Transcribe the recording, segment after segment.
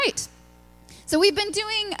So we've been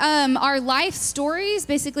doing our life stories,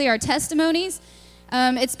 basically our testimonies.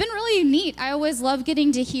 It's been really neat. I always love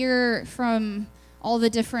getting to hear from all the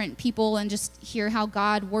different people and just hear how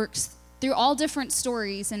God works through all different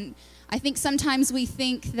stories. And I think sometimes we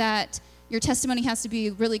think that your testimony has to be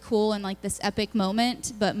really cool and like this epic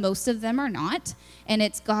moment, but most of them are not. And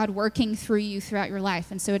it's God working through you throughout your life.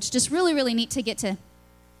 And so it's just really, really neat to get to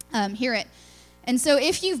hear it. And so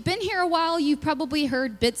if you've been here a while, you've probably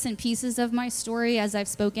heard bits and pieces of my story as I've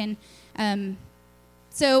spoken.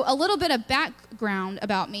 So a little bit of background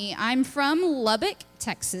about me. I'm from Lubbock,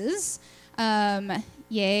 Texas.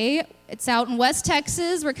 Yay. It's out in West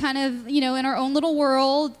Texas. We're kind of, in our own little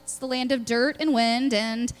world. It's the land of dirt and wind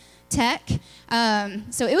and tech.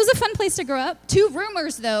 So it was a fun place to grow up. 2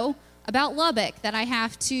 rumors, though, about Lubbock that I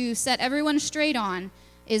have to set everyone straight on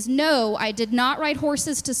is no, I did not ride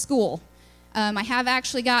horses to school. I have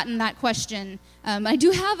actually gotten that question. I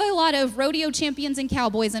do have a lot of rodeo champions and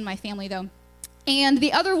cowboys in my family, though. And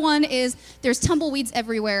the other one is there's tumbleweeds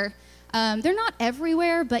everywhere. They're not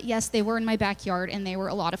everywhere, but yes, they were in my backyard, and they were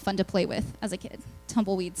a lot of fun to play with as a kid.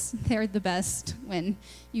 Tumbleweeds, they're the best when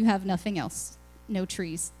you have nothing else. No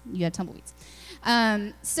trees, you have tumbleweeds.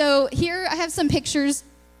 So here I have some pictures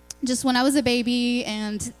just when I was a baby,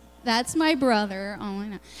 and that's my brother. Oh, I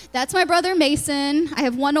know. That's my brother, Mason. I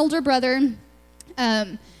have one older brother.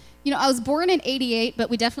 I was born in 88,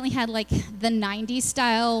 but we definitely had, like, the 90s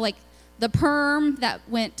style, like, the perm that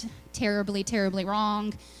went terribly, terribly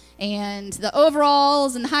wrong, and the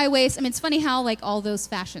overalls and the high waist. I mean, it's funny how, like, all those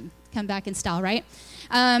fashion come back in style, right?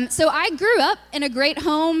 So I grew up in a great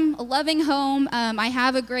home, a loving home. I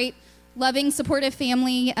have a great, loving, supportive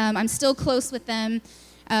family. I'm still close with them.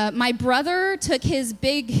 My brother took his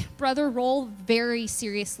big brother role very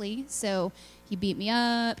seriously, so he beat me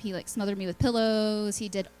up, he smothered me with pillows, he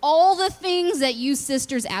did all the things that you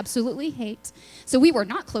sisters absolutely hate. So we were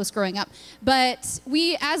not close growing up, but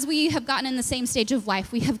as we have gotten in the same stage of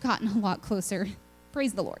life, we have gotten a lot closer.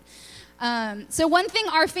 Praise the Lord. So one thing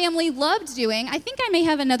our family loved doing, I think I may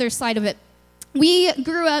have another slide of it, we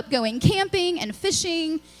grew up going camping and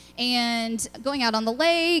fishing and going out on the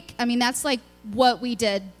lake. I mean, that's like what we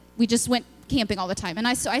did. We just went camping all the time, and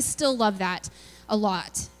I still love that a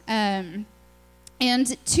lot.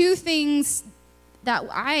 And 2 things that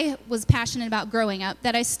I was passionate about growing up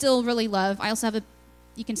that I still really love, I also have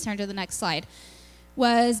you can turn to the next slide,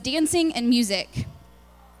 was dancing and music.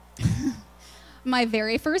 My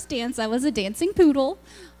very first dance, I was a dancing poodle.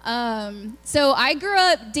 So I grew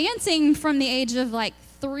up dancing from the age of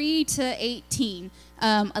 3 to 18.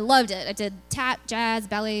 I loved it. I did tap, jazz,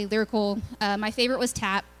 ballet, lyrical. My favorite was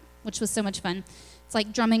tap, which was so much fun. It's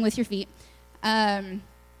like drumming with your feet.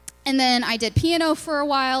 And then I did piano for a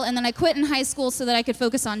while, and then I quit in high school so that I could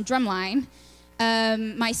focus on drumline.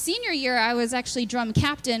 My senior year, I was actually drum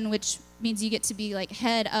captain, which means you get to be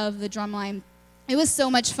head of the drumline. It was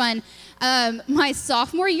so much fun. My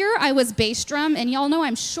sophomore year, I was bass drum, and y'all know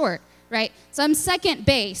I'm short, right? So I'm second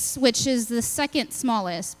bass, which is the second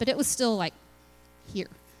smallest, but it was still here,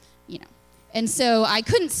 And so I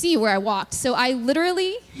couldn't see where I walked. So I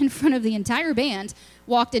literally, in front of the entire band,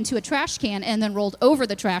 walked into a trash can and then rolled over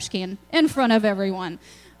the trash can in front of everyone.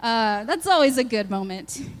 That's always a good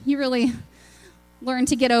moment. You really learn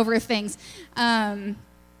to get over things.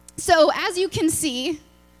 So as you can see,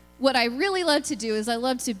 what I really love to do is I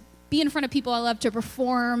love to be in front of people. I love to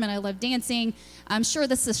perform, and I love dancing. I'm sure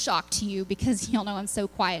this is a shock to you because y'all know I'm so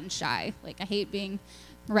quiet and shy. I hate being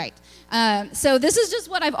right. So this is just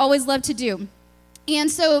what I've always loved to do.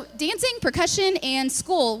 And so dancing, percussion, and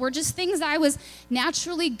school were just things that I was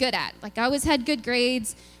naturally good at. I always had good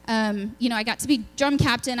grades. I got to be drum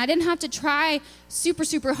captain. I didn't have to try super,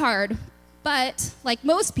 super hard. But like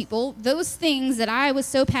most people, those things that I was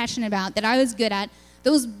so passionate about, that I was good at,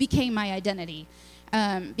 those became my identity.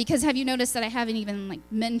 Because have you noticed that I haven't even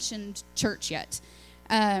mentioned church yet?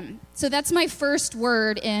 So that's my first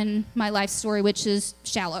word in my life story, which is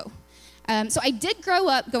shallow. So I did grow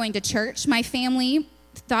up going to church. My family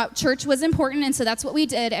thought church was important, and so that's what we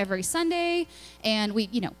did every Sunday. And we,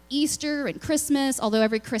 Easter and Christmas, although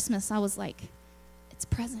every Christmas I was like, it's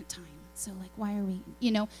present time. So why are we,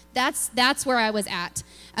 that's where I was at.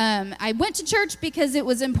 I went to church because it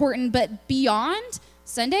was important, but beyond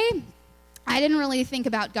Sunday, I didn't really think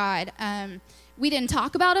about God. We didn't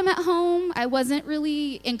talk about him at home. I wasn't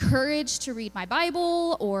really encouraged to read my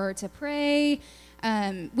Bible or to pray.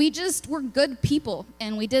 We just were good people,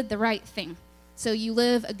 and we did the right thing. So you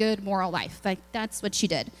live a good moral life. That's what you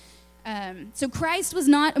did. So Christ was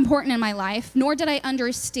not important in my life, nor did I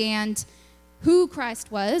understand who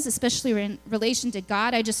Christ was, especially in relation to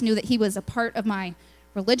God. I just knew that he was a part of my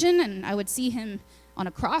religion, and I would see him on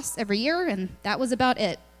a cross every year, and that was about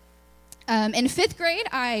it. In 5th grade,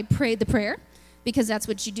 I prayed the prayer, because that's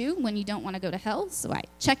what you do when you don't want to go to hell. So I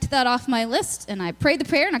checked that off my list, and I prayed the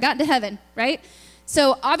prayer, and I got into heaven, right?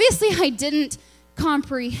 So obviously I didn't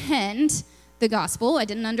comprehend the gospel. I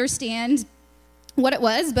didn't understand what it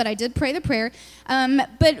was, but I did pray the prayer.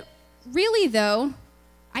 But really, though,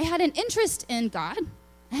 I had an interest in God.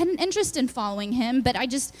 I had an interest in following him, but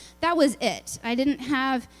that was it. I didn't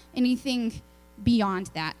have anything beyond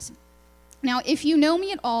that. Now, if you know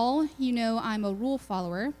me at all, you know I'm a rule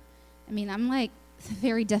follower. I mean, I'm like the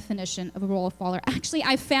very definition of a rule follower. Actually,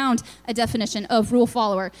 I found a definition of rule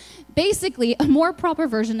follower. Basically, a more proper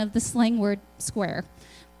version of the slang word square.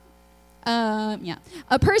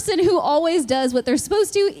 A person who always does what they're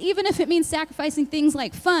supposed to, even if it means sacrificing things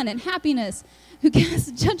like fun and happiness, who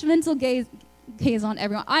casts judgmental gaze on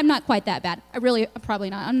everyone. I'm not quite that bad. Probably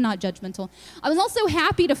not. I'm not judgmental. I was also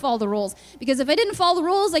happy to follow the rules, because if I didn't follow the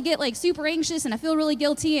rules, I get like super anxious and I feel really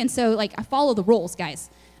guilty, and so like I follow the rules, guys.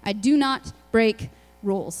 I do not break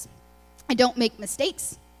rules. I don't make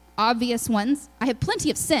mistakes, obvious ones. I have plenty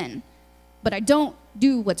of sin, but I don't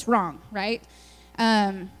do what's wrong, right?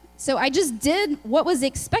 So I just did what was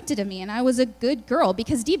expected of me, and I was a good girl,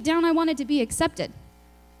 because deep down I wanted to be accepted,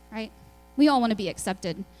 right? We all want to be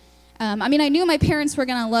accepted. I knew my parents were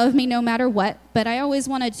going to love me no matter what, but I always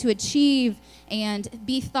wanted to achieve and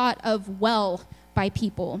be thought of well by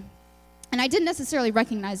people. And I didn't necessarily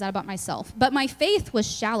recognize that about myself, but my faith was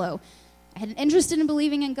shallow. I had an interest in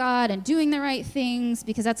believing in God and doing the right things,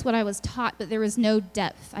 because that's what I was taught, but there was no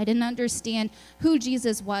depth. I didn't understand who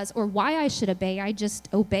Jesus was or why I should obey. I just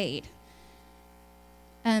obeyed.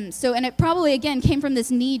 And it probably, again, came from this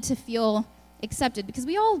need to feel accepted, because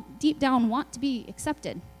we all deep down want to be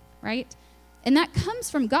accepted, right? And that comes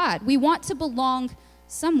from God. We want to belong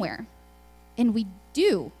somewhere, and we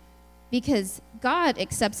do, because God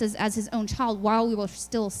accepts us as his own child while we were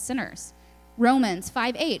still sinners. Romans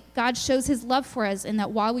 5:8, God shows his love for us in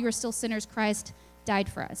that while we were still sinners, Christ died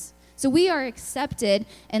for us. So we are accepted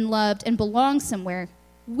and loved and belong somewhere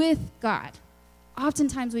with God.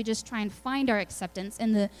 Oftentimes we just try and find our acceptance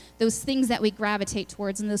in those things that we gravitate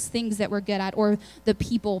towards and those things that we're good at, or the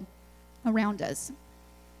people around us.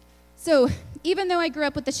 So even though I grew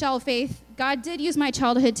up with the shallow faith, God did use my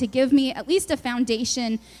childhood to give me at least a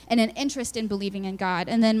foundation and an interest in believing in God.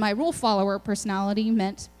 And then my rule follower personality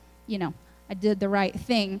meant, I did the right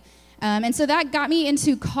thing. And so that got me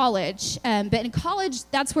into college. But in college,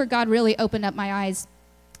 that's where God really opened up my eyes.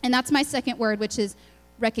 And that's my second word, which is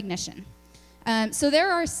recognition. So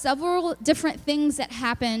there are several different things that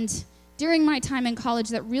happened during my time in college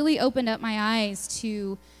that really opened up my eyes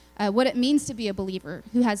to what it means to be a believer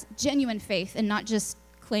who has genuine faith and not just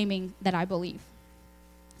claiming that I believe.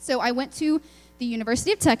 So I went to the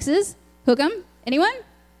University of Texas. Hook 'em? Anyone?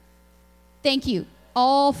 Thank you.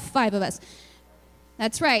 All 5 of us.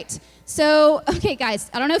 That's right. So, okay, guys,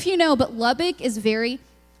 I don't know if you know, but Lubbock is very,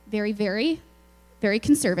 very, very, very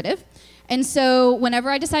conservative. And so whenever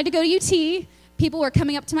I decided to go to UT, people were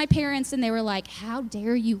coming up to my parents, and they were like, how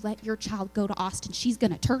dare you let your child go to Austin? She's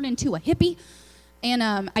going to turn into a hippie. And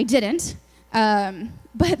I didn't.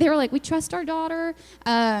 But they were like, we trust our daughter.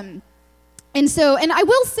 And I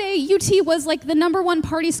will say UT was like the #1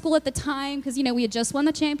 party school at the time, because, we had just won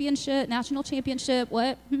the championship, national championship.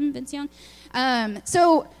 What? Vince Young.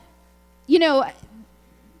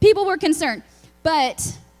 People were concerned.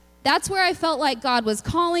 But that's where I felt like God was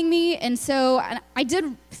calling me. And so I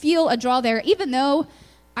did feel a draw there, even though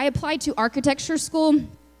I applied to architecture school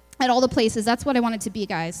at all the places. That's what I wanted to be,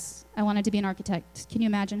 guys. I wanted to be an architect. Can you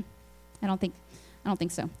imagine? I don't think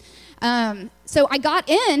so. So I got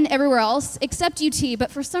in everywhere else except UT, but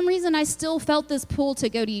for some reason I still felt this pull to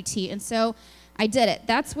go to UT, and so I did it.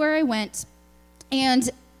 That's where I went, and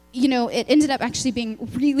it ended up actually being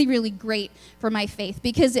really, really great for my faith,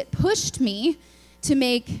 because it pushed me to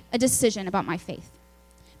make a decision about my faith,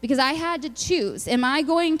 because I had to choose. Am I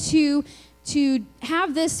going to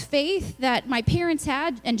have this faith that my parents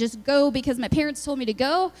had and just go because my parents told me to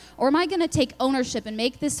go? Or am I going to take ownership and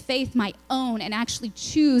make this faith my own and actually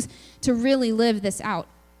choose to really live this out?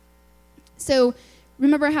 So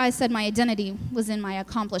remember how I said my identity was in my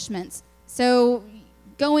accomplishments. So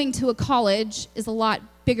going to a college is a lot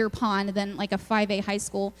bigger pond than like a 5A high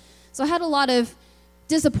school. So I had a lot of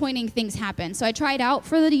disappointing things happen. So I tried out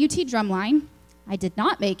for the UT drumline. I did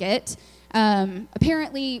not make it.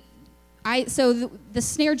 Apparently, the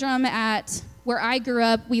snare drum at where I grew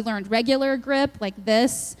up, we learned regular grip like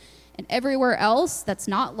this, and everywhere else that's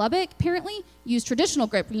not Lubbock, apparently, use traditional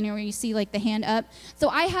grip, where you see like the hand up. So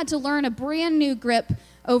I had to learn a brand new grip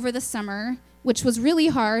over the summer, which was really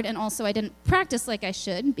hard. And also I didn't practice like I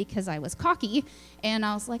should because I was cocky. And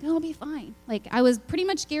I was like, oh, I'll be fine. Like, I was pretty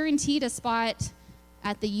much guaranteed a spot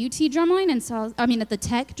at the UT drumline, and so, at the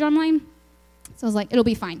Tech drumline. So I was like, it'll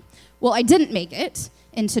be fine. Well, I didn't make it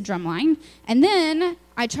into drumline. And then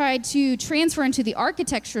I tried to transfer into the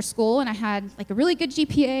architecture school, and I had like a really good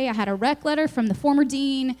GPA. I had a rec letter from the former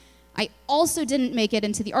dean. I also didn't make it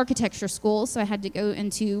into the architecture school, so I had to go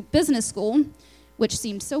into business school, which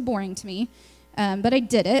seemed so boring to me, but I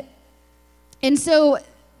did it. And so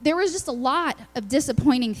there was just a lot of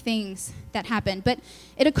disappointing things that happened, but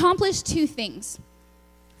it accomplished two things.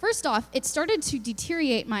 First off, it started to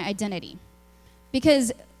deteriorate my identity,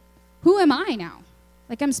 because who am I now?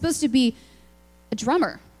 Like, I'm supposed to be a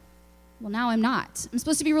drummer. Well, now I'm not. I'm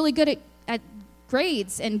supposed to be really good at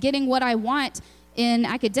grades and getting what I want in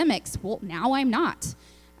academics. Well, now I'm not.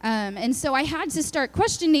 And so I had to start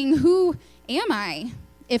questioning, who am I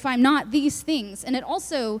if I'm not these things? And it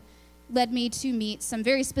also led me to meet some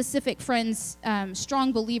very specific friends,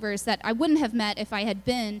 strong believers that I wouldn't have met if I had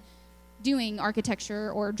been doing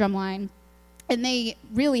architecture or drumline. And they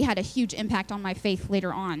really had a huge impact on my faith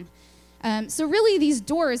later on. So really, these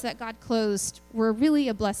doors that God closed were really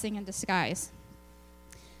a blessing in disguise.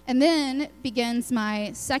 And then begins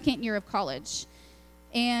my second year of college.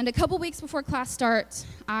 And a couple weeks before class starts,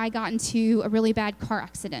 I got into a really bad car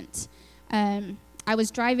accident. I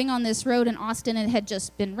was driving on this road in Austin, and it had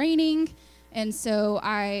just been raining. And so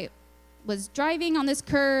I was driving on this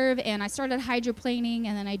curve, and I started hydroplaning,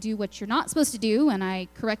 and then I do what you're not supposed to do, and I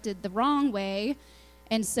corrected the wrong way.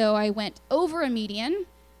 And so I went over a median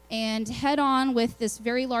and head on with this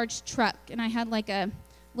very large truck, and I had like a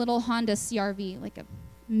little Honda CR-V, like a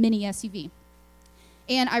mini SUV.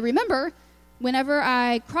 And I remember whenever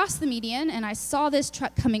I crossed the median and I saw this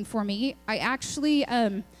truck coming for me, I actually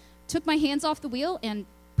took my hands off the wheel and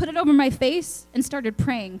put it over my face and started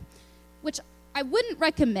praying, which I wouldn't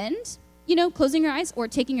recommend, closing your eyes or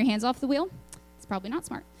taking your hands off the wheel. It's probably not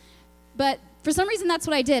smart. But for some reason, that's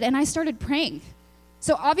what I did, and I started praying.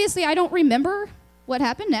 So obviously, I don't remember what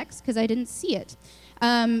happened next because I didn't see it.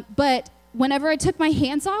 But whenever I took my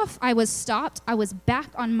hands off, I was stopped. I was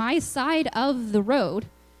back on my side of the road.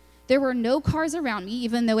 There were no cars around me,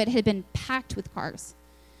 even though it had been packed with cars.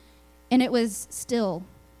 And it was still.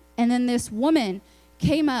 And then this woman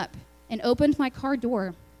came up and opened my car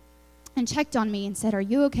door and checked on me and said, "Are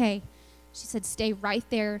you okay?" She said, "Stay right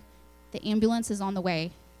there. The ambulance is on the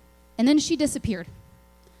way." And then she disappeared.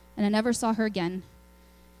 And I never saw her again.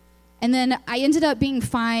 And then I ended up being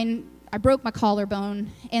fine. I broke my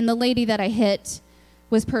collarbone, and the lady that I hit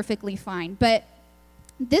was perfectly fine. But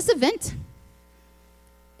this event,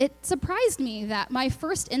 it surprised me that my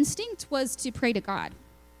first instinct was to pray to God.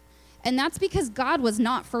 And that's because God was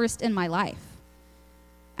not first in my life.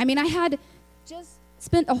 I had just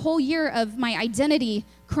spent a whole year of my identity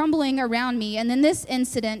crumbling around me, and then this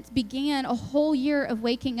incident began a whole year of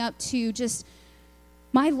waking up to just,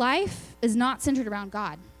 my life is not centered around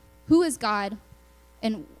God. Who is God,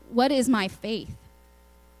 and what is my faith?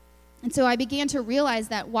 And so I began to realize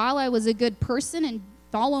that while I was a good person and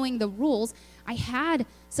following the rules, I had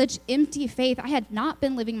such empty faith. I had not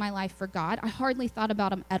been living my life for God. I hardly thought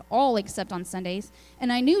about him at all except on Sundays.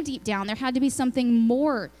 And I knew deep down there had to be something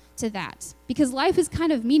more to that, because life is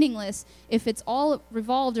kind of meaningless if it's all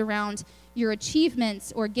revolved around your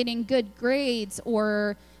achievements or getting good grades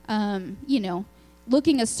or,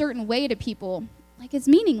 looking a certain way to people. Like, it's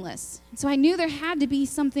meaningless. And so I knew there had to be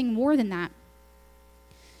something more than that.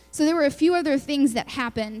 So there were a few other things that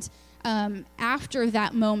happened after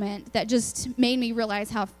that moment that just made me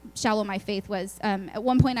realize how shallow my faith was. At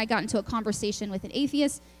one point, I got into a conversation with an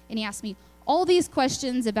atheist, and he asked me all these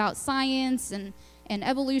questions about science and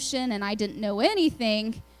evolution, and I didn't know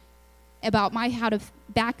anything about how to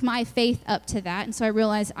back my faith up to that. And so I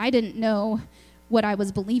realized I didn't know what I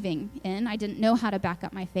was believing in. I didn't know how to back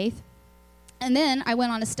up my faith. And then I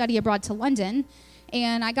went on a study abroad to London,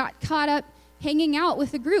 and I got caught up hanging out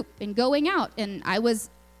with a group and going out, and I was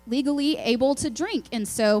legally able to drink, and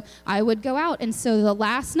so I would go out. And so the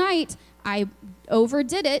last night, I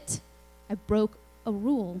overdid it. I broke a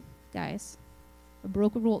rule, guys. I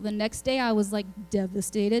broke a rule. The next day, I was,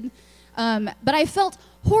 devastated. But I felt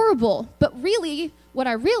horrible. But really, what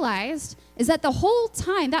I realized is that the whole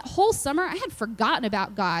time, that whole summer, I had forgotten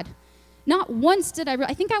about God. Not once did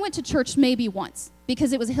I think I went to church maybe once,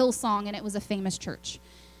 because it was Hillsong and it was a famous church.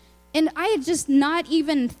 And I had just not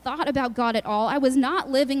even thought about God at all. I was not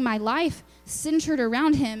living my life centered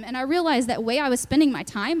around him. And I realized that way I was spending my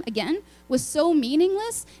time, again, was so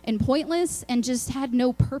meaningless and pointless and just had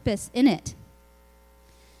no purpose in it.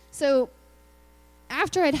 So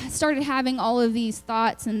after I'd started having all of these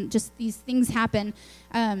thoughts and just these things happen,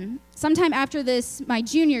 sometime after this, my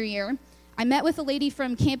junior year, I met with a lady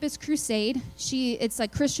from Campus Crusade. It's a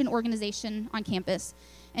Christian organization on campus.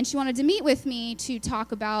 And she wanted to meet with me to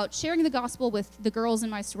talk about sharing the gospel with the girls in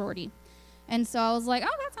my sorority. And so I was like,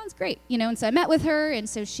 oh, that sounds great. And so I met with her, and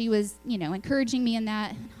so she was, encouraging me in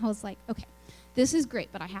that. And I was like, okay, this is great,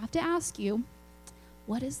 but I have to ask you,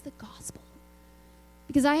 what is the gospel?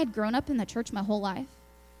 Because I had grown up in the church my whole life.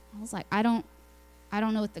 I was like, I don't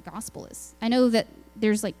know what the gospel is. I know that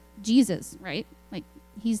there's Jesus, right?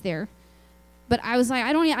 He's there. But I was like,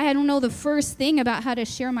 I don't know the first thing about how to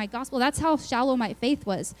share my gospel. That's how shallow my faith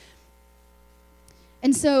was.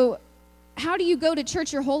 And so how do you go to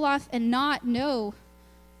church your whole life and not know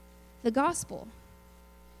the gospel?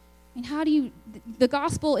 The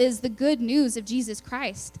gospel is the good news of Jesus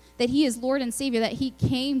Christ, that he is Lord and Savior, that he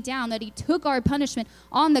came down, that he took our punishment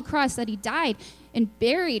on the cross, that he died and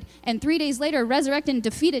buried, and 3 days later resurrected and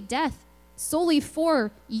defeated death solely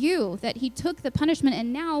for you, that he took the punishment,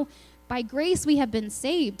 and now by grace we have been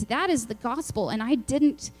saved. That is the gospel, and I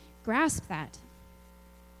didn't grasp that.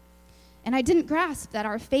 And I didn't grasp that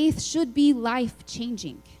our faith should be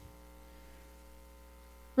life-changing.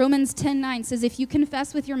 Romans 10:9 says, if you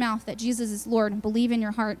confess with your mouth that Jesus is Lord and believe in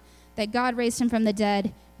your heart that God raised him from the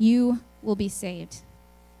dead, you will be saved.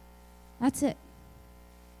 That's it.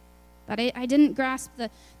 But I didn't grasp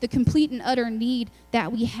the complete and utter need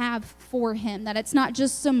that we have for him, that it's not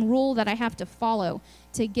just some rule that I have to follow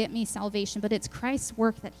to get me salvation, but it's Christ's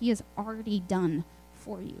work that he has already done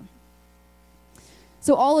for you.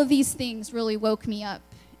 So all of these things really woke me up,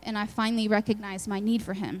 and I finally recognized my need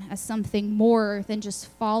for him as something more than just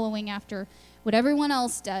following after what everyone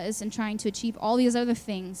else does and trying to achieve all these other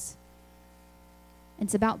things.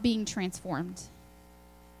 It's about being transformed.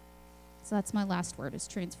 So that's my last word, is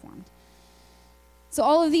transformed. So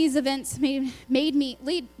all of these events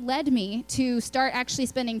led me to start actually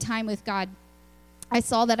spending time with God. I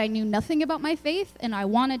saw that I knew nothing about my faith, and I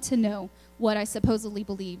wanted to know what I supposedly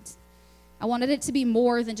believed. I wanted it to be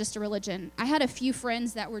more than just a religion. I had a few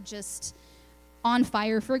friends that were just on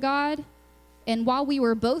fire for God, and while we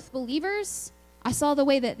were both believers, I saw the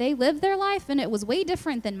way that they lived their life, and it was way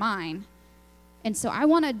different than mine. And so I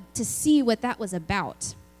wanted to see what that was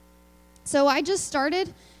about. So I just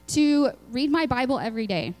started to read my Bible every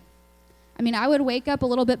day. I would wake up a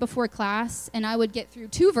little bit before class, and I would get through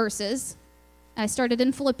 2 verses. I started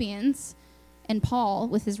in Philippians, and Paul,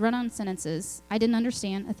 with his run-on sentences, I didn't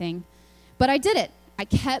understand a thing. But I did it. I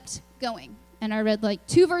kept going, and I read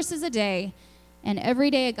 2 verses a day, and every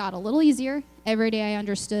day it got a little easier. Every day I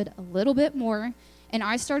understood a little bit more, and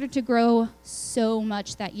I started to grow so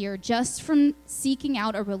much that year just from seeking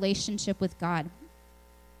out a relationship with God.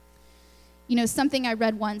 Something I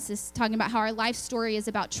read once is talking about how our life story is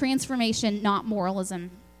about transformation, not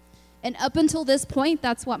moralism. And up until this point,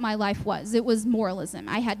 that's what my life was. It was moralism.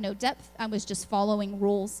 I had no depth. I was just following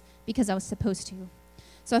rules because I was supposed to.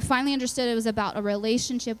 So I finally understood it was about a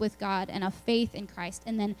relationship with God and a faith in Christ,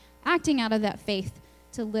 and then acting out of that faith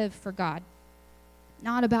to live for God.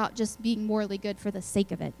 Not about just being morally good for the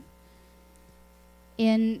sake of it.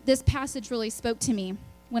 And this passage really spoke to me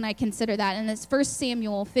when I consider that, and it's 1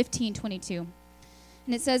 Samuel 15:22.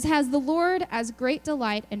 And it says, has the Lord as great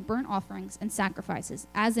delight in burnt offerings and sacrifices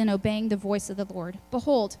as in obeying the voice of the Lord?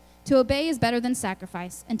 Behold, to obey is better than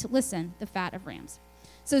sacrifice, and to listen the fat of rams.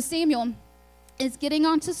 So Samuel is getting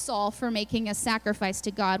on to Saul for making a sacrifice to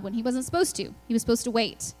God when he wasn't supposed to. He was supposed to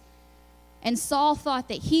wait. And Saul thought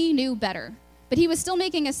that he knew better, but he was still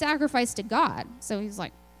making a sacrifice to God. So he's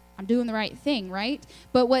like, I'm doing the right thing, right?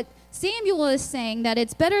 But what Samuel is saying, that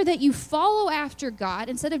it's better that you follow after God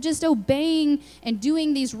instead of just obeying and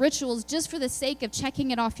doing these rituals just for the sake of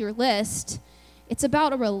checking it off your list. It's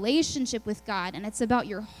about a relationship with God, and it's about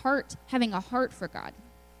your heart, having a heart for God.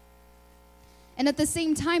 And at the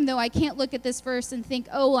same time, though, I can't look at this verse and think,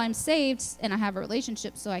 oh, well, I'm saved and I have a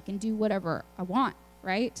relationship so I can do whatever I want,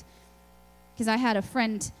 right? Because I had a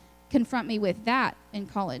friend confront me with that in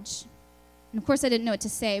college. And of course, I didn't know what to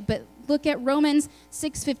say, but look at Romans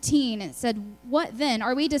 6:15. It said, what then?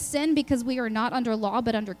 Are we to sin because we are not under law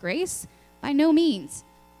but under grace? By no means.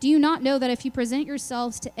 Do you not know that if you present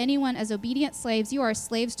yourselves to anyone as obedient slaves, you are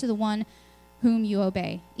slaves to the one whom you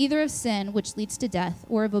obey, either of sin, which leads to death,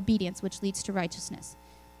 or of obedience, which leads to righteousness?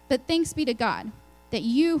 But thanks be to God that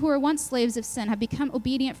you who were once slaves of sin have become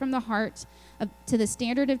obedient from the heart to the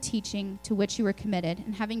standard of teaching to which you were committed,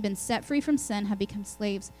 and having been set free from sin, have become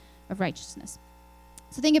slaves of righteousness.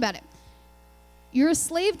 So think about it. You're a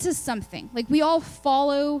slave to something. We all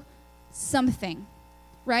follow something.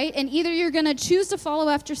 right? And either you're going to choose to follow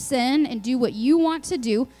after sin and do what you want to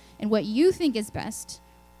do and what you think is best,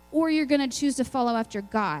 or you're going to choose to follow after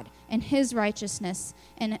God and his righteousness.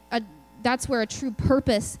 And that's where a true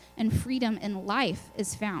purpose and freedom in life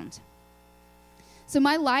is found. So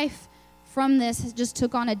my life from this just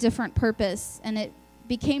took on a different purpose, and it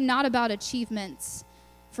became not about achievements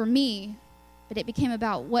for me, but it became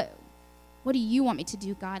about what do you want me to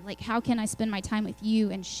do, God? Like, how can I spend my time with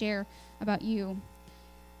you and share about you?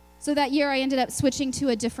 So that year I ended up switching to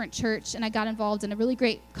a different church, and I got involved in a really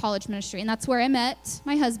great college ministry, and that's where I met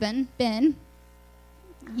my husband, Ben.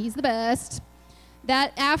 He's the best.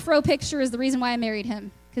 That afro picture is the reason why I married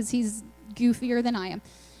him, because he's goofier than I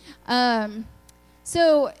am.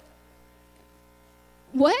 So,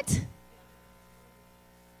 what?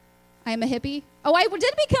 I am a hippie? Oh, I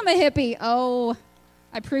did become a hippie. Oh,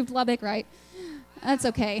 I proved Lubbock right. That's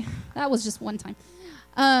okay. That was just one time.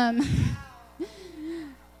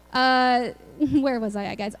 Where was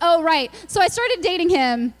I, guys? Oh, right. So I started dating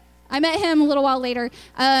him. I met him a little while later.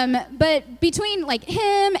 But between like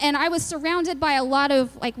him and I was surrounded by a lot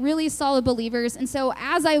of like really solid believers. And so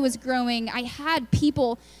as I was growing, I had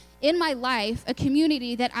people in my life, a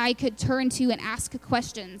community that I could turn to and ask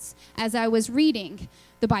questions as I was reading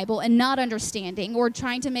the Bible and not understanding or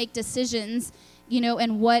trying to make decisions,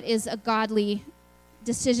 and what is a godly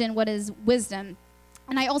decision, what is wisdom.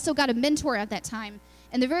 And I also got a mentor at that time.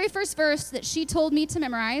 And the very first verse that she told me to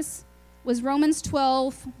memorize was Romans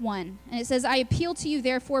 12:1. And it says, I appeal to you,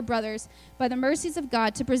 therefore, brothers, by the mercies of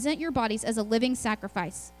God, to present your bodies as a living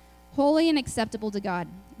sacrifice, holy and acceptable to God,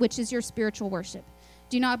 which is your spiritual worship.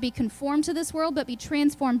 Do not be conformed to this world, but be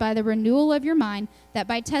transformed by the renewal of your mind, that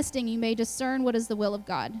by testing you may discern what is the will of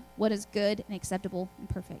God, what is good and acceptable and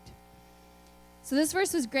perfect. So this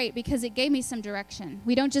verse was great because it gave me some direction.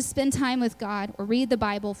 We don't just spend time with God or read the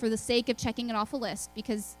Bible for the sake of checking it off a list,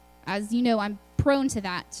 because, as you know, I'm prone to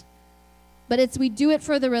that. But we do it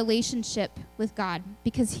for the relationship with God,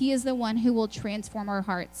 because he is the one who will transform our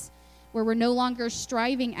hearts, where we're no longer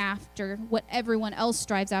striving after what everyone else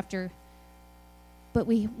strives after, but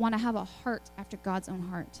we want to have a heart after God's own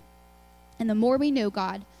heart. And the more we know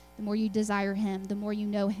God, the more you desire him, the more you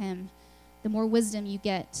know him, the more wisdom you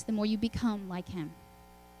get, the more you become like him.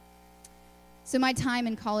 So my time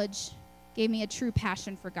in college gave me a true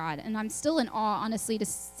passion for God, and I'm still in awe, honestly, to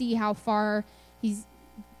see how far he's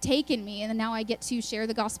taken me, and now I get to share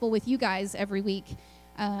the gospel with you guys every week,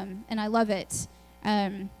 and I love it.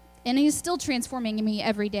 And he's still transforming me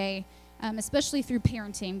every day, especially through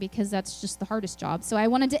parenting, because that's just the hardest job. So I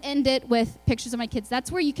wanted to end it with pictures of my kids.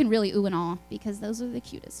 That's where you can really ooh and awe, because those are the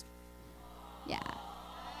cutest. Yeah.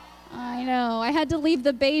 I know. I had to leave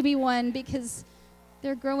the baby one because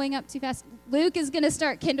they're growing up too fast. Luke is going to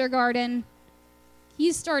start kindergarten.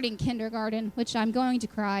 He's starting kindergarten, which I'm going to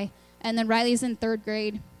cry. And then Riley's in 3rd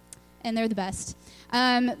grade, and they're the best.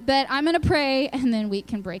 But I'm going to pray, and then we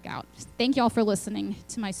can break out. Thank y'all for listening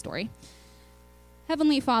to my story.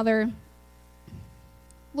 Heavenly Father,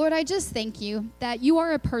 Lord, I just thank you that you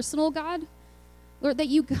are a personal God. Lord, that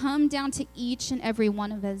you come down to each and every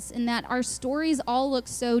one of us, and that our stories all look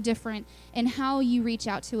so different in how you reach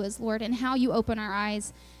out to us, Lord, and how you open our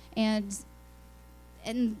eyes. And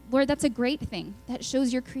Lord, that's a great thing. That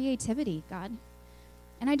shows your creativity, God.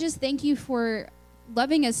 And I just thank you for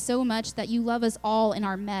loving us so much that you love us all in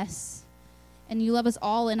our mess, and you love us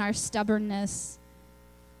all in our stubbornness.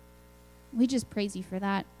 We just praise you for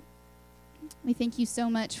that. We thank you so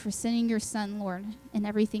much for sending your son, Lord, and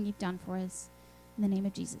everything you've done for us. In the name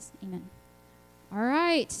of Jesus, amen. All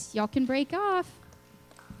right, y'all can break off.